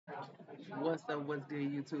What's up? What's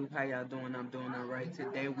good, YouTube? How y'all doing? I'm doing all right.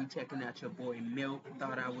 Today we checking out your boy Milk.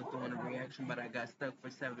 Thought I was doing a reaction, but I got stuck for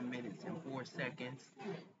 7 minutes and 4 seconds.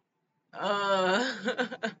 Uh,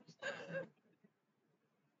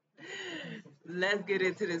 let's get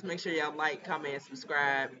into this. Make sure y'all like, comment, and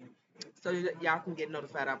subscribe, so y'all can get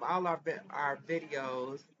notified of all our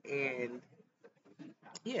videos. And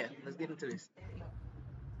yeah, let's get into this.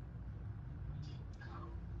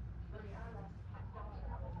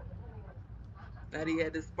 That he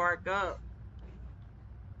had to spark up.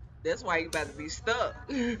 That's why he about to be stuck.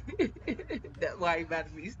 That's why he about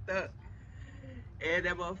to be stuck. And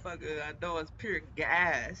that motherfucker, I know it's pure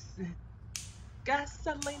gas.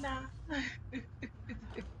 Gasolina.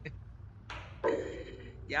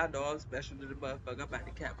 Y'all know I'm special to the motherfucker. I'm about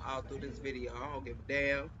to cap all through this video. I don't give a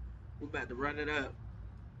damn. We about to run it up.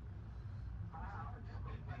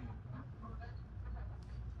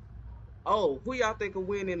 Oh, who y'all think will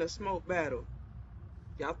win in a smoke battle?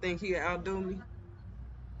 Y'all think he'll outdo me?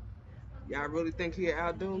 Y'all really think he'll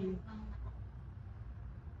outdo me?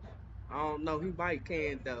 I don't know. He might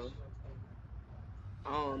can though.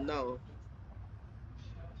 I don't know.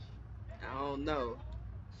 I don't know.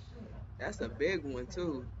 That's a big one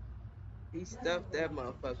too. He stuffed that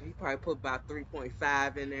motherfucker. He probably put about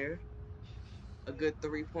 3.5 in there. A good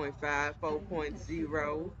 3.5,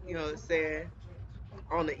 4.0. You know what I'm saying?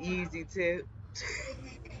 On the easy tip.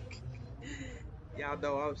 Y'all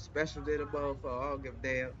know I'm special to the motherfucker. I don't give a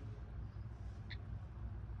damn.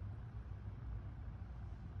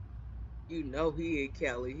 You know he ain't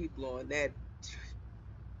Kelly. He blowing that.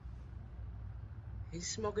 He's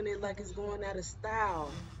smoking it like it's going out of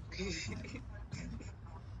style.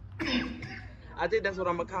 I think that's what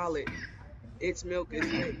I'm gonna call it. It's milk.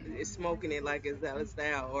 It's smoking it like it's out of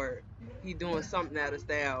style, or he doing something out of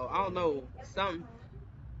style. I don't know. Something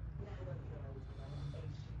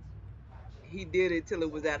he did it till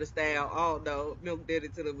it was out of style. Oh no, milk did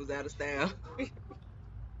it till it was out of style.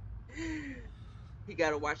 He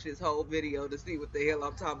gotta watch this whole video to see what the hell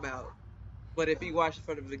I'm talking about. But if you watch it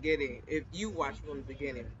from the beginning, if you watch from the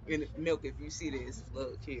beginning, and Milk, if you see this,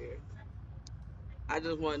 look here. I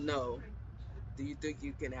just want to know, do you think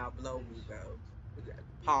you can outblow me, bro?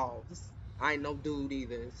 Pause. I ain't no dude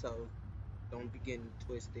either, so don't be getting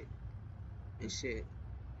twisted and shit.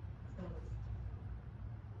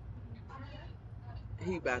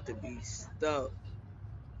 He about to be stuck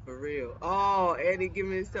for real. Oh, and he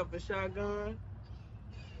giving himself a shotgun.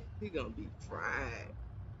 He gonna be fried.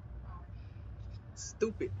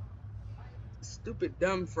 Stupid, stupid,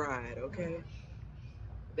 dumb fried. Okay,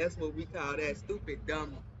 that's what we call that. Stupid,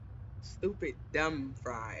 dumb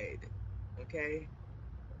fried. Okay.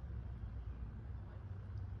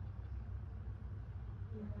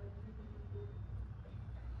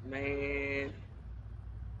 Man.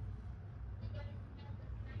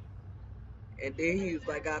 And then he was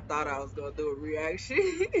like, I thought I was gonna do a reaction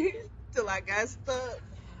till I got stuck.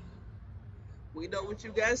 We know what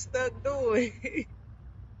you got stuck doing.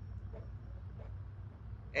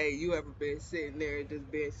 Hey, you ever been sitting there and just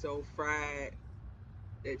been so fried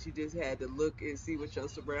that you just had to look and see what your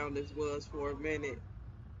surroundings was for a minute?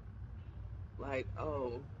 Like,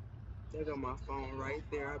 oh, they got my phone right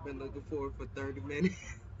there. I've been looking for it for 30 minutes.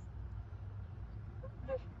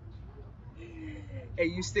 And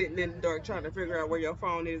you sitting in the dark trying to figure out where your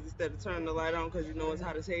phone is instead of turning the light on because you know it's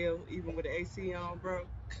hot as hell, even with the AC on, bro.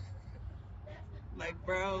 Like,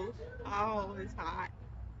 bro, oh, it's hot.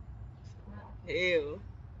 Hell.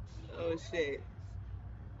 Oh, shit.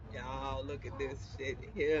 Y'all, look at this shit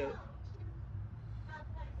here.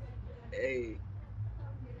 Hey,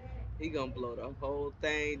 he gonna blow the whole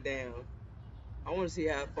thing down. I wanna see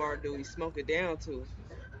how far do we smoke it down to.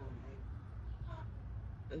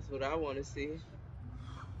 That's what I wanna see.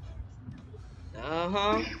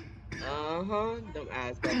 Uh-huh. Uh-huh. Them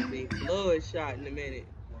eyes about to be bloodshot in a minute.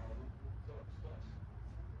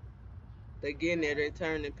 They getting there, they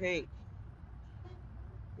turning pink.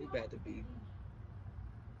 He about to be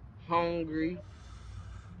hungry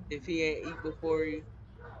if he ain't eat before he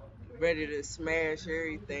ready to smash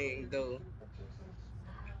everything though.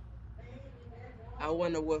 I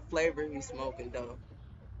wonder what flavor he's smoking though.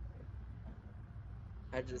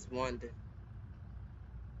 I just wonder.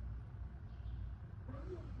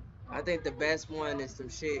 I think the best one is some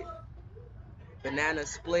shit. Banana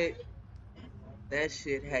split. That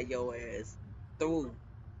shit had your ass through.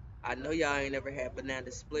 I know y'all ain't never had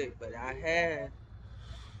banana split, but I have.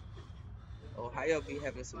 Ohio be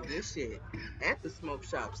having some good shit at the smoke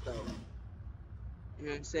shops though. You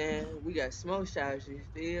know what I'm saying? We got smoke shops, you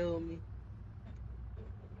feel me?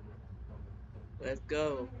 Let's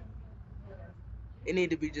go. It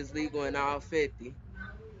need to be just legal in all 50.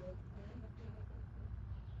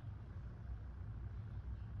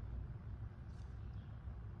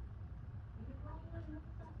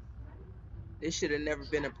 This should have never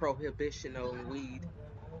been a prohibition on weed.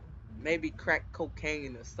 Maybe crack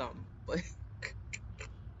cocaine or something, but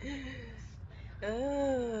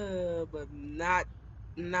but not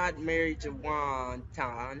Mary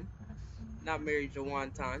Jawanton. Not Mary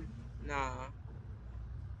Jawanton. Nah,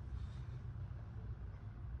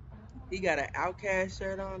 he got an Outcast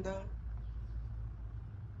shirt on though.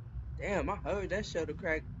 Damn, I heard that show to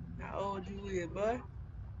crack. How old you is, boy?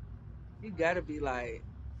 You gotta be like,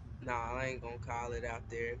 nah, I ain't gonna call it out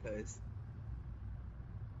there, cause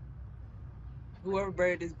whoever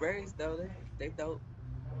braided his braids though, they dope.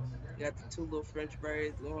 You got the two little French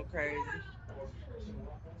braids going crazy.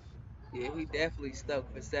 Yeah, he definitely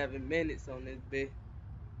stuck for 7 minutes on this bit.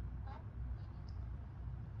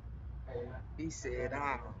 He said,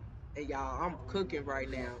 ah, hey y'all, I'm cooking right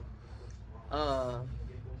now. Uh,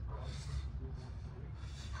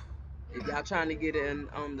 if y'all trying to get in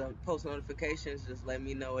on the post notifications, just let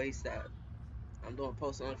me know ASAP. I'm doing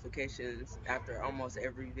post notifications after almost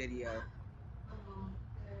every video.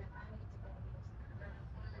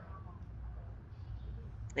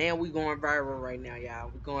 And we going viral right now, y'all.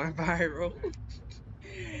 We going viral.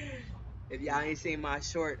 If y'all ain't seen my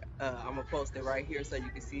short, I'm gonna post it right here so you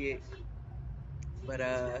can see it. But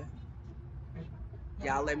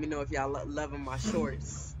y'all let me know if y'all loving my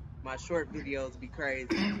shorts. My short videos be crazy.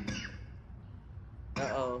 Uh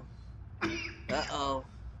oh. Uh oh.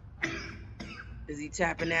 Is he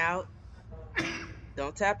tapping out?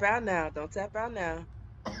 Don't tap out now. Don't tap out now.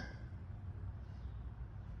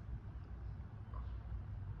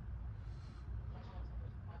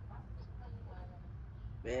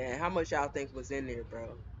 Man, how much y'all think was in there, bro?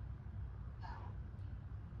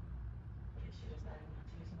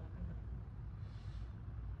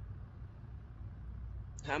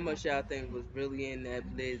 How much y'all think was really in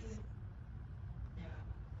that blitz?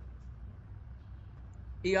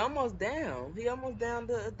 He almost down. He almost down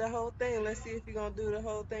the whole thing. Let's see if he gonna do the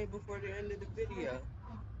whole thing before the end of the video.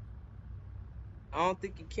 I don't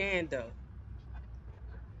think he can though.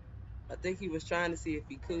 I think he was trying to see if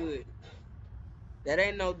he could. That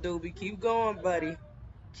ain't no doobie. Keep going, buddy.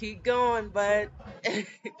 Keep going, bud.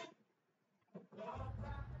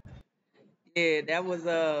 Yeah, that was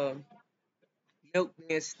milk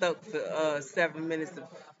being stuck for 7 minutes and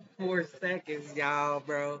 4 seconds, y'all,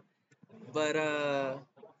 bro. But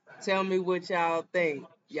tell me what y'all think.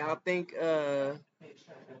 Y'all think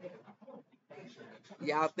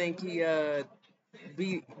he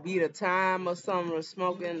beat a time or something or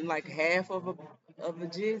smoking like half of a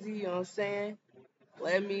jizzy, you know what I'm saying?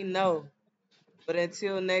 Let me know. But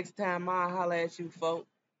until next time, I'll holler at you, folks.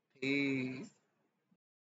 Peace.